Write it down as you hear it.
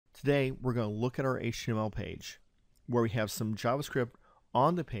Today, we're going to look at our HTML page where we have some JavaScript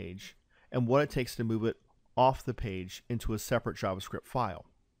on the page and what it takes to move it off the page into a separate JavaScript file.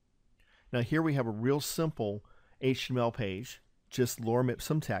 Now here we have a real simple HTML page, just lorem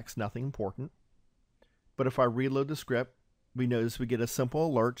ipsum text, nothing important. But if I reload the script, we notice we get a simple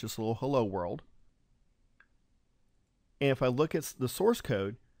alert, just a little hello world. And if I look at the source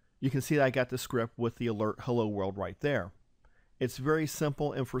code, you can see that I got the script with the alert hello world right there. It's very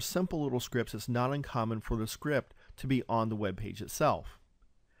simple, and for simple little scripts, it's not uncommon for the script to be on the web page itself.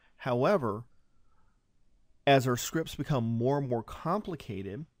 However, as our scripts become more and more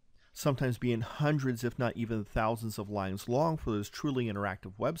complicated, sometimes being hundreds if not even thousands of lines long for those truly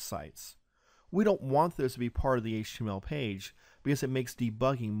interactive websites, we don't want those to be part of the HTML page because it makes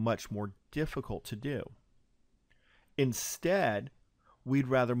debugging much more difficult to do. Instead, we'd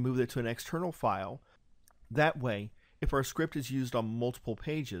rather move it to an external file. That way, if our script is used on multiple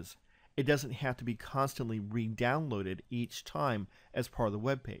pages, it doesn't have to be constantly re-downloaded each time as part of the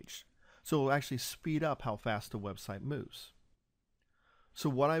web page. So it'll actually speed up how fast the website moves. So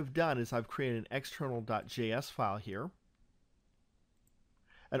what I've done is I've created an external.js file here.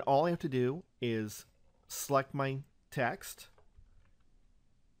 And all I have to do is select my text,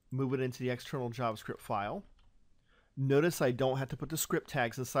 move it into the external JavaScript file. Notice I don't have to put the script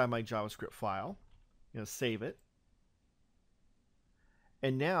tags inside my JavaScript file. Save it.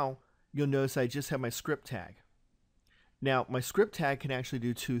 And now you'll notice I just have my script tag. Now my script tag can actually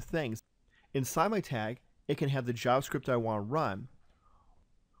do two things. Inside my tag, it can have the JavaScript I want to run,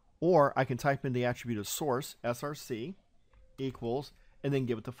 or I can type in the attribute of source, src, equals, and then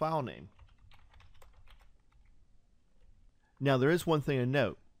give it the file name. Now there is one thing to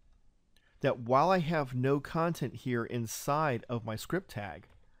note, that while I have no content here inside of my script tag,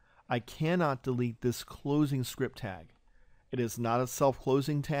 I cannot delete this closing script tag. It is not a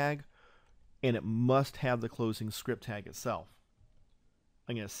self-closing tag, and it must have the closing script tag itself.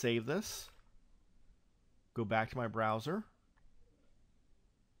 I'm going to save this, go back to my browser,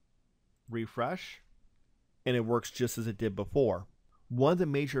 refresh, and it works just as it did before. One of the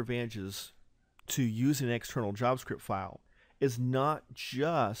major advantages to using an external JavaScript file is not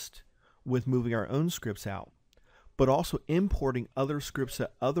just with moving our own scripts out, but also importing other scripts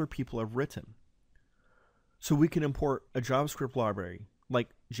that other people have written. So we can import a JavaScript library like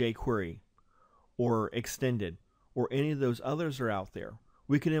jQuery or Extended or any of those others that are out there.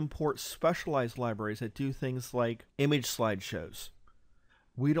 We can import specialized libraries that do things like image slideshows.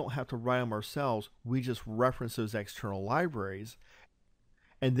 We don't have to write them ourselves. We just reference those external libraries,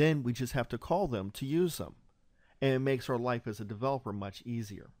 and then we just have to call them to use them. And it makes our life as a developer much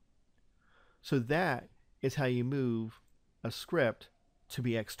easier. So that is how you move a script to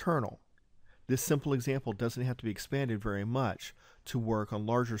be external. This simple example doesn't have to be expanded very much to work on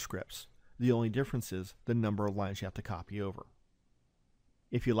larger scripts. The only difference is the number of lines you have to copy over.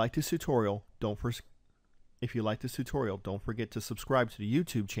 If you like this tutorial, don't forget to subscribe to the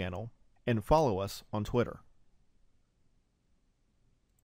YouTube channel and follow us on Twitter.